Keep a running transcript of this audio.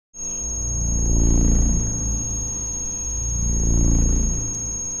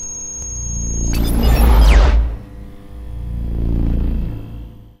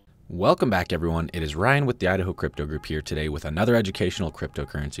Welcome back, everyone. It is Ryan with the Idaho Crypto Group here today with another educational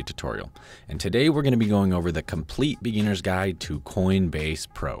cryptocurrency tutorial. And today we're going to be going over the complete beginner's guide to Coinbase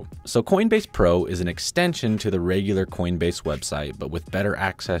Pro. So Coinbase Pro is an extension to the regular Coinbase website, but with better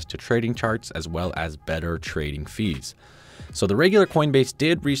access to trading charts as well as better trading fees. So the regular Coinbase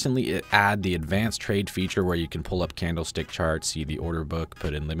did recently add the advanced trade feature where you can pull up Candlestick Chart, see the order book,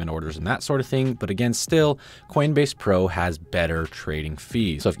 put in limit orders and that sort of thing. But again, still, Coinbase Pro has better trading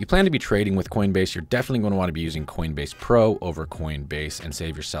fees. So if you plan to be trading with Coinbase, you're definitely going to want to be using Coinbase Pro over Coinbase and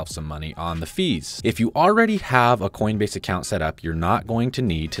save yourself some money on the fees. If you already have a Coinbase account set up, you're not going to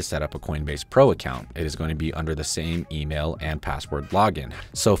need to set up a Coinbase Pro account. It is going to be under the same email and password login.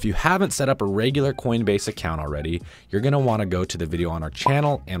 So if you haven't set up a regular Coinbase account already, you're going to want to go to the video on our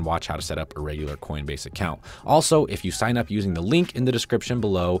channel and watch how to set up a regular Coinbase account. Also, if you sign up using the link in the description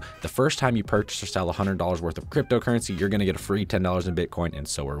below, the first time you purchase or sell $100 worth of cryptocurrency, you're going to get a free $10 in Bitcoin, and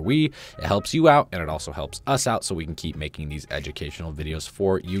so are we. It helps you out and it also helps us out so we can keep making these educational videos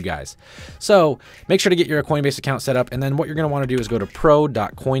for you guys. So make sure to get your Coinbase account set up, and then what you're going to want to do is go to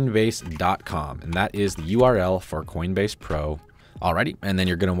pro.coinbase.com, and that is the URL for Coinbase Pro. Alrighty, and then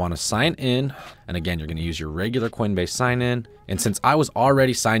you're going to want to sign in, and again, you're going to use your regular Coinbase sign in. And since I was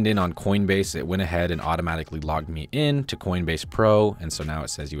already signed in on Coinbase, it went ahead and automatically logged me in to Coinbase Pro, and so now it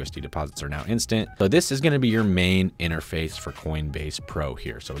says USD deposits are now instant. So this is going to be your main interface for Coinbase Pro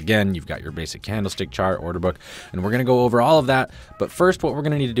here. So again, you've got your basic candlestick chart, order book, and we're going to go over all of that. But first, what we're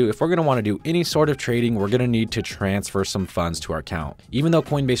going to need to do, if we're going to want to do any sort of trading, we're going to need to transfer some funds to our account. Even though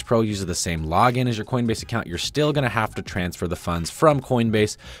Coinbase Pro uses the same login as your Coinbase account, you're still going to have to transfer the funds from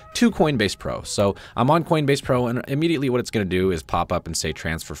Coinbase to Coinbase Pro. So I'm on Coinbase Pro, and immediately what it's going to do is pop up and say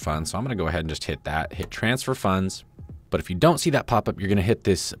transfer funds. So I'm going to go ahead and just hit that, hit transfer funds. But if you don't see that pop up, you're going to hit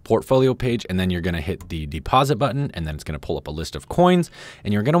this portfolio page, and then you're going to hit the deposit button, and then it's going to pull up a list of coins,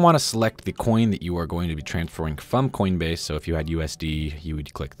 and you're going to want to select the coin that you are going to be transferring from Coinbase. So if you had USD, you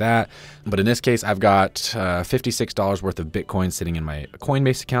would click that. But in this case, I've got $56 worth of Bitcoin sitting in my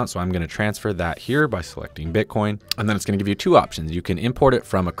Coinbase account. So I'm going to transfer that here by selecting Bitcoin. And then it's going to give you two options. You can import it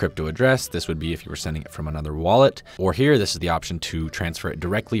from a crypto address. This would be if you were sending it from another wallet, or here, this is the option to transfer it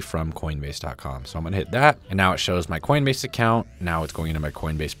directly from Coinbase.com. So I'm going to hit that, and now it shows my Coinbase account. Now it's going into my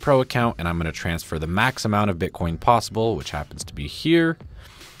Coinbase Pro account, and I'm going to transfer the max amount of Bitcoin possible, which happens to be here.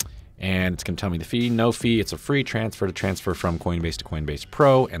 And it's going to tell me the fee, no fee. It's a free transfer to transfer from Coinbase to Coinbase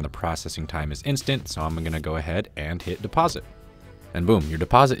Pro, and the processing time is instant. So I'm going to go ahead and hit deposit. And boom, your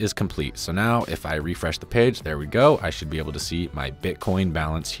deposit is complete. So now if I refresh the page, there we go. I should be able to see my Bitcoin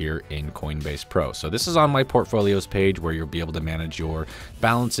balance here in Coinbase Pro. So this is on my portfolios page where you'll be able to manage your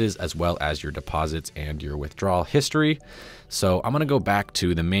balances as well as your deposits and your withdrawal history. So I'm going to go back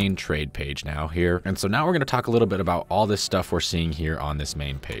to the main trade page now here. And so now we're going to talk a little bit about all this stuff we're seeing here on this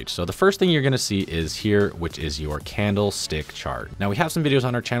main page. So the first thing you're going to see is here, which is your candlestick chart. Now we have some videos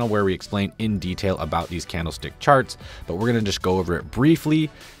on our channel where we explain in detail about these candlestick charts, but we're going to just go over it briefly.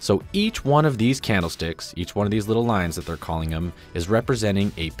 So each one of these candlesticks, each one of these little lines that they're calling them, is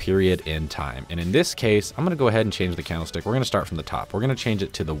representing a period in time. And in this case, I'm going to go ahead and change the candlestick. We're going to start from the top. We're going to change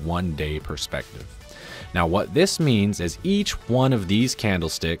it to the 1 day perspective. Now what this means is each one of these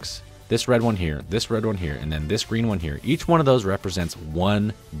candlesticks, this red one here, this red one here, and then this green one here, each one of those represents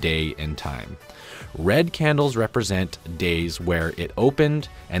 1 day in time. Red candles represent days where it opened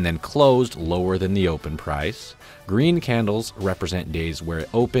and then closed lower than the open price. Green candles represent days where it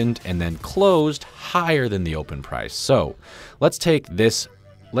opened and then closed higher than the open price. So let's take this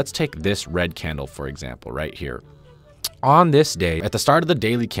red candle, for example, right here. On this day, at the start of the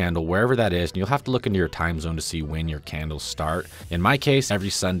daily candle, wherever that is, and you'll have to look into your time zone to see when your candles start. In my case, every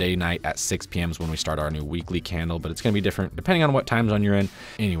Sunday night at 6 p.m. is when we start our new weekly candle, but it's going to be different depending on what time zone you're in.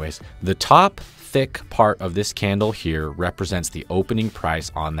 Anyways, the top thick part of this candle here represents the opening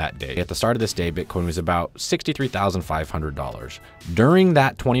price on that day. At the start of this day, Bitcoin was about $63,500. During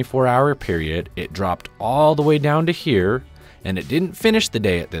that 24-hour period, it dropped all the way down to here, and it didn't finish the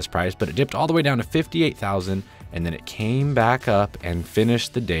day at this price, but it dipped all the way down to 58,000. And then it came back up and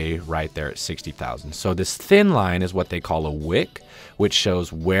finished the day right there at 60,000. So this thin line is what they call a wick, which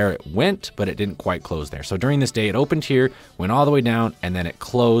shows where it went, but it didn't quite close there. So during this day, it opened here, went all the way down, and then it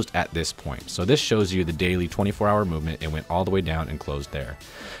closed at this point. So this shows you the daily 24-hour movement. It went all the way down and closed there.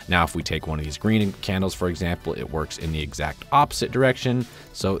 Now, if we take one of these green candles, for example, it works in the exact opposite direction.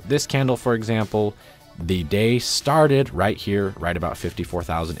 So this candle, for example, the day started right here, right about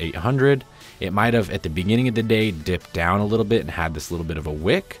 54,800. It might have at the beginning of the day dipped down a little bit and had this little bit of a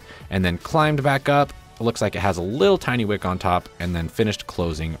wick and then climbed back up. It looks like it has a little tiny wick on top and then finished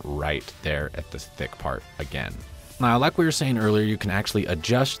closing right there at this thick part again. Now, like we were saying earlier, you can actually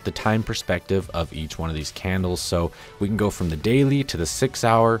adjust the time perspective of each one of these candles. So we can go from the daily to the 6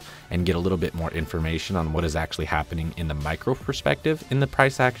 hour and get a little bit more information on what is actually happening in the micro perspective in the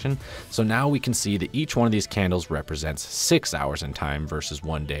price action. So now we can see that each one of these candles represents 6 hours in time versus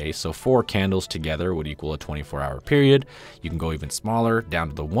 1 day. So 4 candles together would equal a 24-hour period. You can go even smaller down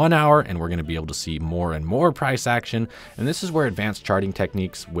to the 1 hour, and we're going to be able to see more and more price action. And this is where advanced charting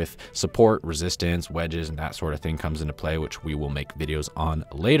techniques with support, resistance, wedges, and that sort of thing comes into play, which we will make videos on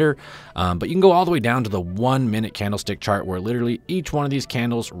later. But you can go all the way down to the 1 minute candlestick chart, where literally each one of these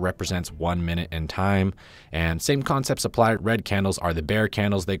candles represents 1 minute in time. And same concepts apply. Red candles are the bear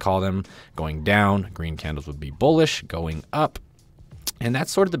candles, they call them, going down. Green candles would be bullish, going up. And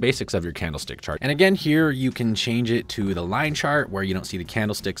that's sort of the basics of your candlestick chart. And again, here you can change it to the line chart where you don't see the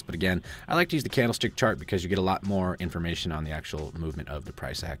candlesticks. But again, I like to use the candlestick chart because you get a lot more information on the actual movement of the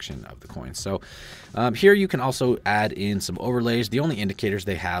price action of the coin. So here you can also add in some overlays. The only indicators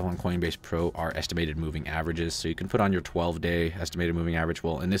they have on Coinbase Pro are estimated moving averages. So you can put on your 12-day estimated moving average.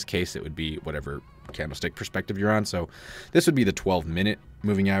 Well, in this case, it would be whatever candlestick perspective you're on. So this would be the 12-minute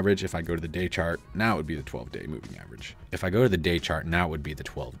moving average. If I go to the day chart, now it would be the 12-day moving average. If I go to the day chart, now it would be the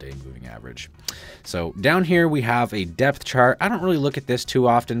 12-day moving average. So down here we have a depth chart. I don't really look at this too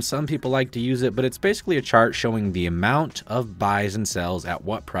often. Some people like to use it, but it's basically a chart showing the amount of buys and sells at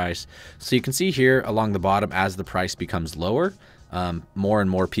what price. So you can see here along the bottom, as the price becomes lower, more and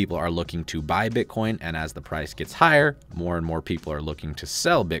more people are looking to buy Bitcoin, and as the price gets higher, more and more people are looking to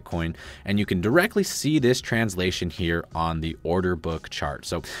sell Bitcoin. And you can directly see this translation here on the order book chart.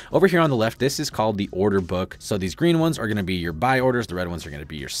 So over here on the left, this is called the order book. So these green ones are going to be your buy orders, the red ones are going to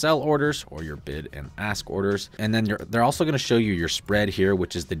be your sell orders or your bid and ask orders. And then they're also going to show you your spread here,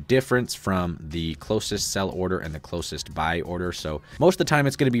 which is the difference from the closest sell order and the closest buy order. So most of the time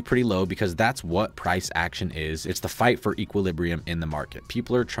it's going to be pretty low because that's what price action is. It's the fight for equilibrium in the market.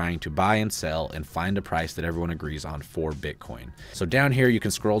 People are trying to buy and sell and find a price that everyone agrees on for Bitcoin. So down here you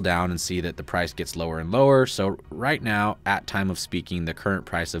can scroll down and see that the price gets lower and lower. So right now, at time of speaking, the current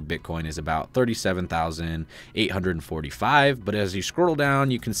price of Bitcoin is about 37,845. But as you scroll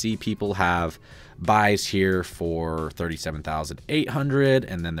down, you can see people have buys here for 37,800,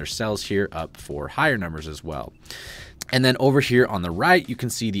 and then their sells here up for higher numbers as well. And then over here on the right, you can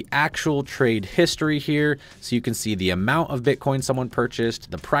see the actual trade history here. So you can see the amount of Bitcoin someone purchased,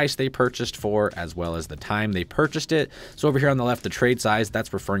 the price they purchased for, as well as the time they purchased it. So over here on the left, the trade size,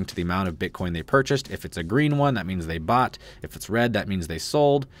 that's referring to the amount of Bitcoin they purchased. If it's a green one, that means they bought. If it's red, that means they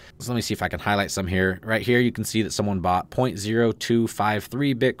sold. So let me see if I can highlight some here. Right here, you can see that someone bought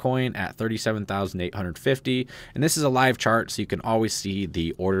 0.0253 Bitcoin at 37,850. And this is a live chart, so you can always see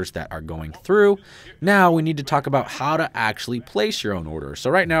the orders that are going through. Now we need to talk about how to actually place your own order. So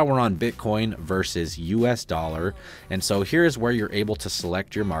right now we're on Bitcoin versus US dollar. And so here is where you're able to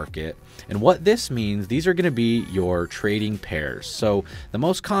select your market. And what this means, these are going to be your trading pairs. So the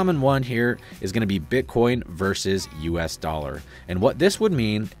most common one here is going to be Bitcoin versus US dollar. And what this would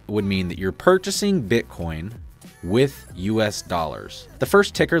mean that you're purchasing Bitcoin with US dollars. The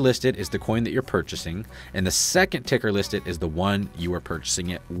first ticker listed is the coin that you're purchasing, and the second ticker listed is the one you are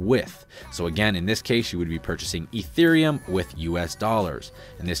purchasing it with. So again, in this case, you would be purchasing Ethereum with US dollars.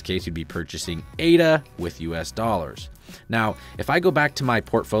 In this case, you'd be purchasing ADA with US dollars. Now, if I go back to my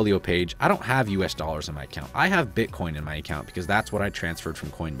portfolio page, I don't have US dollars in my account. I have Bitcoin in my account because that's what I transferred from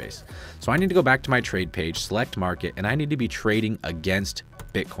Coinbase. So I need to go back to my trade page, select market, and I need to be trading against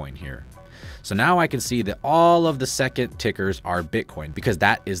Bitcoin here. So now I can see that all of the second tickers are Bitcoin because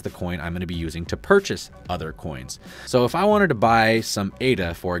that is the coin I'm going to be using to purchase other coins. So if I wanted to buy some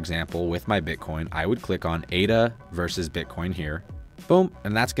ADA, for example, with my Bitcoin, I would click on ADA versus Bitcoin here. Boom,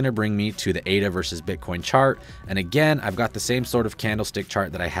 and that's going to bring me to the ADA versus Bitcoin chart. And again, I've got the same sort of candlestick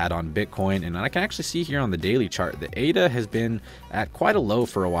chart that I had on Bitcoin, and I can actually see here on the daily chart that ADA has been at quite a low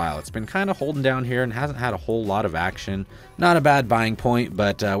for a while. It's been kind of holding down here and hasn't had a whole lot of action. Not a bad buying point,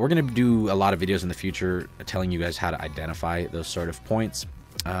 but we're going to do a lot of videos in the future telling you guys how to identify those sort of points.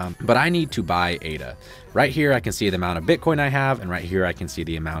 But I need to buy ADA. Right here I can see the amount of Bitcoin I have, and right here I can see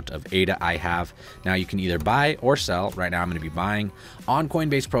the amount of ADA I have. Now you can either buy or sell. Right now I'm going to be buying. On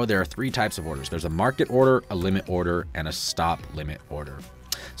Coinbase Pro there are 3 types of orders. There's a market order, a limit order, and a stop limit order.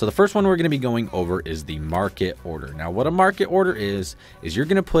 So the first one we're going to be going over is the market order. Now what a market order is you're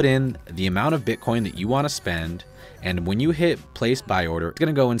going to put in the amount of Bitcoin that you want to spend, and when you hit place buy order, it's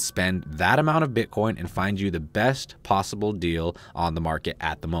going to go and spend that amount of Bitcoin and find you the best possible deal on the market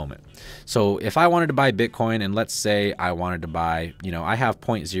at the moment. So if I wanted to buy Bitcoin, and let's say I wanted to buy, I have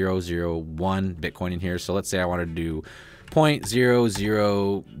 0.001 Bitcoin in here. So let's say I wanted to do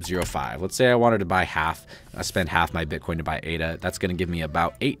 0.0005. Let's say I wanted to buy half. I spend half my Bitcoin to buy ADA. That's going to give me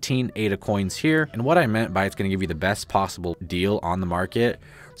about 18 ADA coins here. And what I meant by it's going to give you the best possible deal on the market.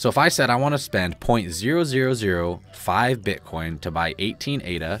 So if I said I want to spend 0.0005 Bitcoin to buy 18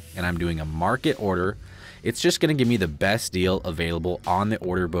 ADA and I'm doing a market order, it's just going to give me the best deal available on the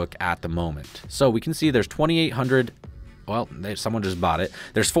order book at the moment. So we can see there's 2,800. Well, someone just bought it.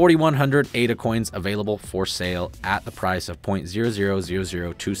 There's 4,100 ADA coins available for sale at the price of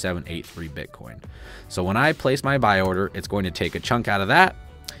 0.00002783 Bitcoin. So when I place my buy order, it's going to take a chunk out of that.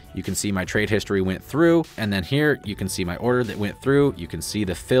 You can see my trade history went through, and then here you can see my order that went through. You can see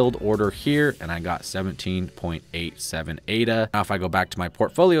the filled order here, and I got 17.87 ADA. Now, if I go back to my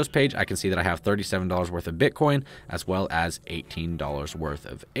portfolios page, I can see that I have $37 worth of Bitcoin as well as $18 worth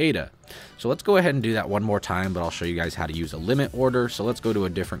of ADA. So let's go ahead and do that one more time, but I'll show you guys how to use a limit order. So let's go to a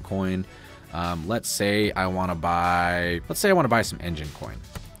different coin. Let's say I want to buy some Engine coin.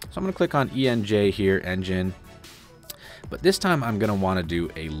 So I'm going to click on ENJ here, Engine. But this time I'm going to want to do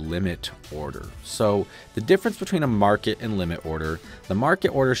a limit order. So the difference between a market and limit order, the market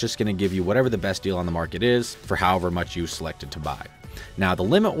order is just going to give you whatever the best deal on the market is for however much you selected to buy. Now the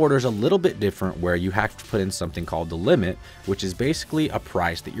limit order is a little bit different, where you have to put in something called the limit, which is basically a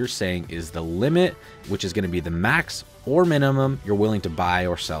price that you're saying is the limit, which is going to be the max or minimum you're willing to buy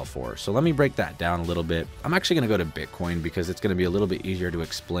or sell for. So let me break that down a little bit. I'm actually going to go to Bitcoin because it's going to be a little bit easier to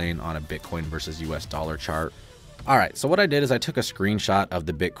explain on a Bitcoin versus US dollar chart. All right, so what I did is I took a screenshot of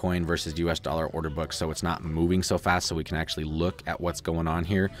the Bitcoin versus US dollar order book so it's not moving so fast, so we can actually look at what's going on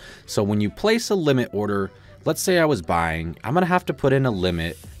here. So when you place a limit order, let's say I was buying, I'm gonna have to put in a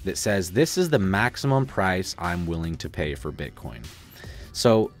limit that says this is the maximum price I'm willing to pay for Bitcoin.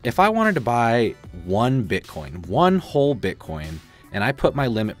 So if I wanted to buy one whole Bitcoin, and I put my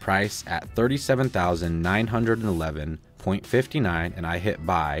limit price at 37,911.59 and I hit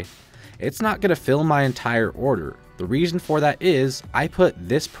buy, it's not going to fill my entire order. The reason for that is I put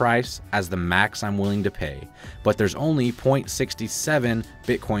this price as the max I'm willing to pay, but there's only 0.67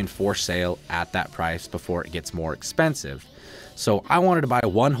 Bitcoin for sale at that price before it gets more expensive. So I wanted to buy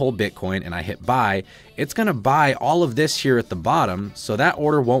one whole Bitcoin and I hit buy. It's going to buy all of this here at the bottom, so that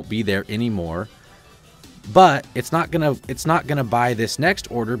order won't be there anymore. But it's not gonna buy this next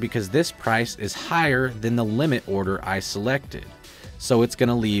order because this price is higher than the limit order I selected. So it's going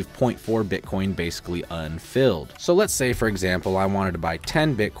to leave 0.4 Bitcoin basically unfilled. So let's say, for example, I wanted to buy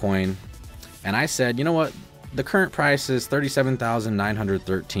 10 Bitcoin and I said, you know what? The current price is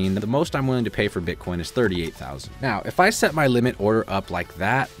 37,913. The most I'm willing to pay for Bitcoin is 38,000. Now, if I set my limit order up like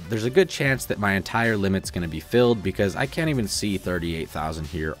that, there's a good chance that my entire limit's going to be filled because I can't even see 38,000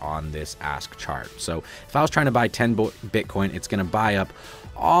 here on this ask chart. So if I was trying to buy 10 Bitcoin, it's going to buy up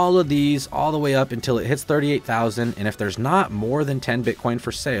all of these all the way up until it hits 38,000. And if there's not more than 10 Bitcoin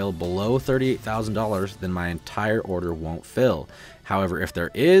for sale below $38,000, then my entire order won't fill. However, if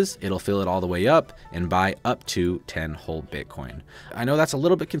there is, it'll fill it all the way up and buy up to 10 whole Bitcoin. I know that's a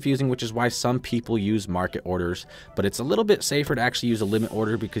little bit confusing, which is why some people use market orders, but it's a little bit safer to actually use a limit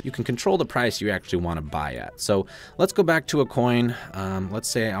order because you can control the price you actually want to buy at. So let's go back to a coin. Let's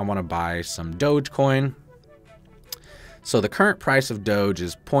say I want to buy some Dogecoin. So the current price of Doge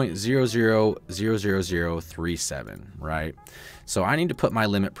is 0.000037, right? So I need to put my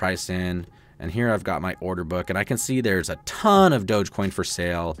limit price in, and here I've got my order book, and I can see there's a ton of Dogecoin for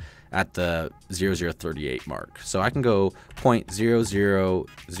sale at the 0038 mark. So I can go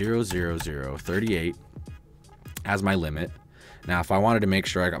 0.000038 as my limit. Now, if I wanted to make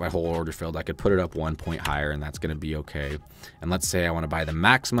sure I got my whole order filled, I could put it up 1 point higher, and that's going to be okay. And let's say I want to buy the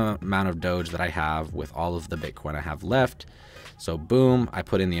maximum amount of Doge that I have with all of the Bitcoin I have left. So boom, I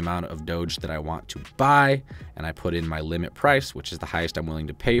put in the amount of Doge that I want to buy, and I put in my limit price, which is the highest I'm willing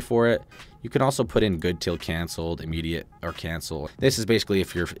to pay for it. You can also put in good till canceled, immediate, or cancel. This is basically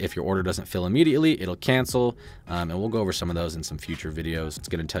if your order doesn't fill immediately, it'll cancel. And we'll go over some of those in some future videos. It's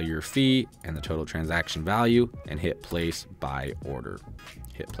going to tell you your fee and the total transaction value, and hit place buy order.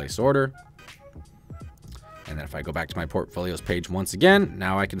 Hit place order. And then if I go back to my portfolios page once again,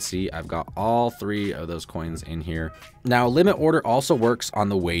 now I can see I've got all 3 of those coins in here. Now, limit order also works on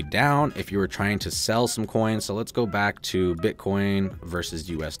the way down if you were trying to sell some coins. So let's go back to Bitcoin versus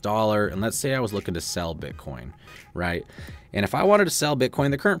US dollar. And let's say I was looking to sell Bitcoin, right? And if I wanted to sell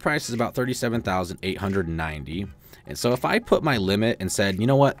Bitcoin, the current price is about 37,890. And so if I put my limit and said, you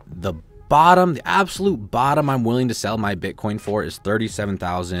know what, the absolute bottom I'm willing to sell my Bitcoin for is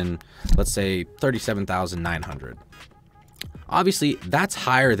 37,000, let's say 37,900. Obviously, that's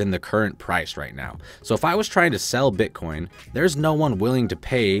higher than the current price right now. So if I was trying to sell Bitcoin, there's no one willing to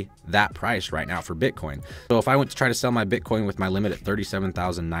pay that price right now for Bitcoin. So if I went to try to sell my Bitcoin with my limit at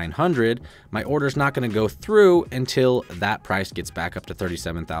 37,900, my order is not going to go through until that price gets back up to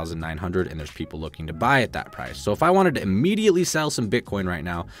 37,900 and there's people looking to buy at that price. So if I wanted to immediately sell some Bitcoin right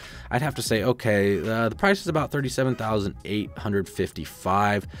now, I'd have to say, okay, the price is about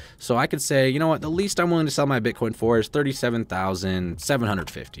 37,855. So I could say, you know what, the least I'm willing to sell my Bitcoin for is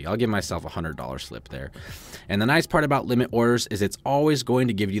 37,750. I'll give myself a $100 slip there. And the nice part about limit orders is it's always going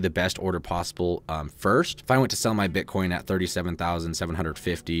to give you the best order possible first. If I went to sell my Bitcoin at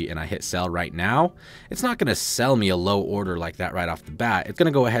 37,750 and I hit sell right now, it's not going to sell me a low order like that right off the bat. It's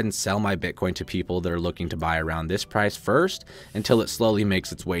going to go ahead and sell my Bitcoin to people that are looking to buy around this price first until it slowly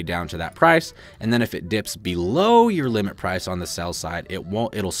makes its way down to that price. And then if it dips below your limit price on the sell side,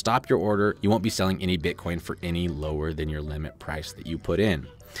 it'll stop your order. You won't be selling any Bitcoin for any lower than your limit price that you put in.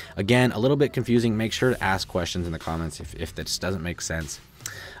 Again, a little bit confusing. Make sure to ask questions in the comments if this doesn't make sense.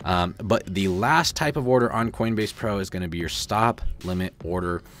 But the last type of order on Coinbase Pro is going to be your stop limit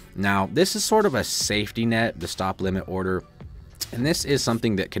order. Now, this is sort of a safety net, the stop limit order. And this is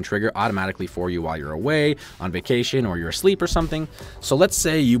something that can trigger automatically for you while you're away on vacation or you're asleep or something. So let's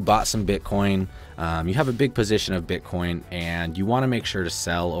say you bought some Bitcoin, you have a big position of Bitcoin and you want to make sure to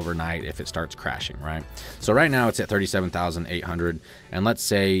sell overnight if it starts crashing, right? So right now it's at 37,800 and let's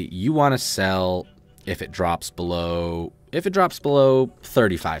say you want to sell if it drops below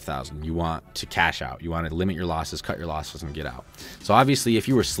 35,000, you want to cash out. You want to limit your losses, cut your losses, and get out. So obviously, if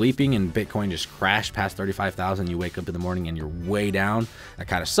you were sleeping and Bitcoin just crashed past 35,000, you wake up in the morning and you're way down. That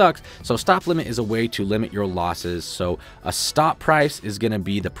kind of sucks. So stop limit is a way to limit your losses. So a stop price is going to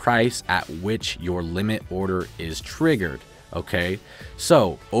be the price at which your limit order is triggered. Okay.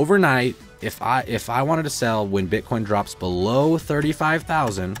 So overnight, if I wanted to sell when Bitcoin drops below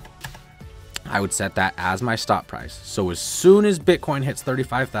 35,000. I would set that as my stop price. So as soon as Bitcoin hits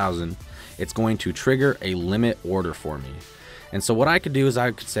 35,000, it's going to trigger a limit order for me. And so what I could do is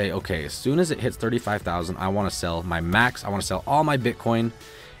I could say, okay, as soon as it hits 35,000, I want to sell my max. I want to sell all my Bitcoin.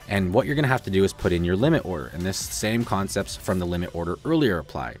 And what you're going to have to do is put in your limit order. And this same concepts from the limit order earlier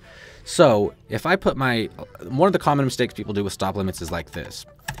apply. So if I put one of the common mistakes people do with stop limits is like this.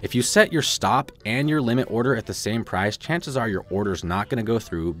 If you set your stop and your limit order at the same price, chances are your order is not going to go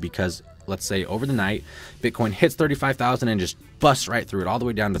through because let's say over the night, Bitcoin hits 35,000 and just busts right through it all the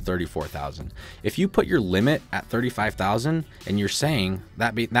way down to 34,000. If you put your limit at 35,000 and you're saying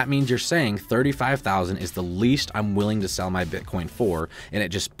that means you're saying 35,000 is the least I'm willing to sell my Bitcoin for, and it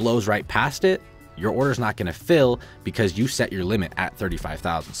just blows right past it, your order is not going to fill because you set your limit at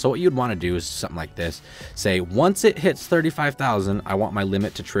 35,000. So what you'd want to do is something like this. Say once it hits 35,000, I want my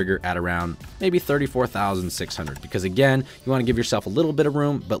limit to trigger at around maybe 34,600 because again, you want to give yourself a little bit of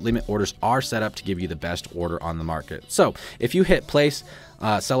room, but limit orders are set up to give you the best order on the market. So if you hit place,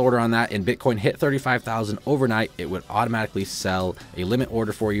 sell order on that and Bitcoin hit 35,000 overnight, it would automatically sell a limit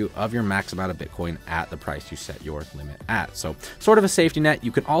order for you of your max amount of Bitcoin at the price you set your limit at. So sort of a safety net.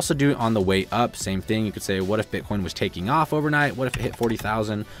 You could also do it on the way up. Same thing. You could say, what if Bitcoin was taking off overnight? What if it hit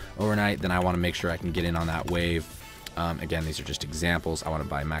 40,000 overnight? Then I want to make sure I can get in on that wave. Again, these are just examples. I want to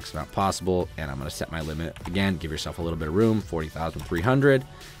buy max amount possible, and I'm going to set my limit. Again, give yourself a little bit of room, 40,300,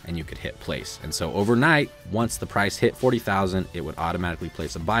 and you could hit place. And so overnight, once the price hit 40,000, it would automatically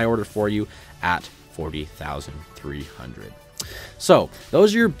place a buy order for you at 40,300. So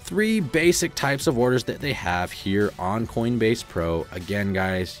those are your three basic types of orders that they have here on Coinbase Pro. Again,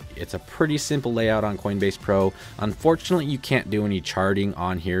 guys, it's a pretty simple layout on Coinbase Pro. Unfortunately, you can't do any charting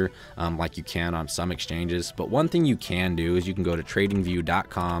on here like you can on some exchanges. But one thing you can do is you can go to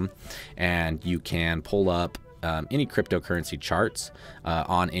tradingview.com and you can pull up any cryptocurrency charts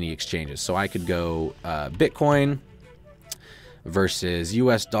on any exchanges. So I could go Bitcoin versus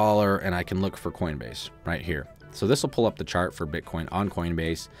US dollar, and I can look for Coinbase right here. So this will pull up the chart for Bitcoin on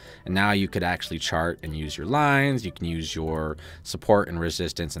Coinbase. And now you could actually chart and use your lines. You can use your support and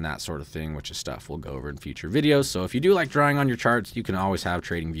resistance and that sort of thing, which is stuff we'll go over in future videos. So if you do like drawing on your charts, you can always have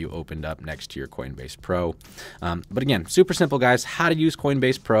TradingView opened up next to your Coinbase Pro. But again, super simple, guys. How to use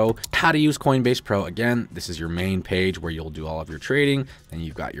Coinbase Pro. How to use Coinbase Pro. Again, this is your main page where you'll do all of your trading. Then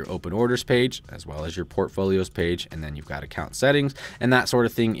you've got your open orders page as well as your portfolios page. And then you've got account settings and that sort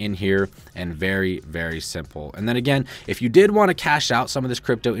of thing in here. And very, very simple. And then again, if you did want to cash out some of this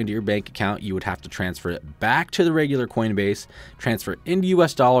crypto into your bank account, you would have to transfer it back to the regular Coinbase, transfer it into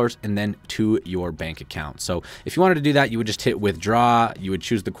US dollars, and then to your bank account. So if you wanted to do that, you would just hit withdraw. You would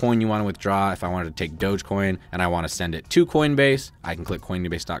choose the coin you want to withdraw. If I wanted to take Dogecoin and I want to send it to Coinbase, I can click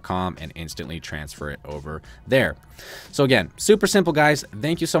coinbase.com and instantly transfer it over there. So again, super simple, guys.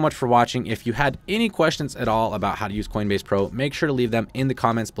 Thank you so much for watching. If you had any questions at all about how to use Coinbase Pro, make sure to leave them in the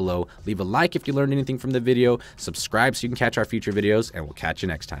comments below. Leave a like if you learned anything from the video, subscribe so you can catch our future videos, and we'll catch you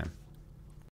next time.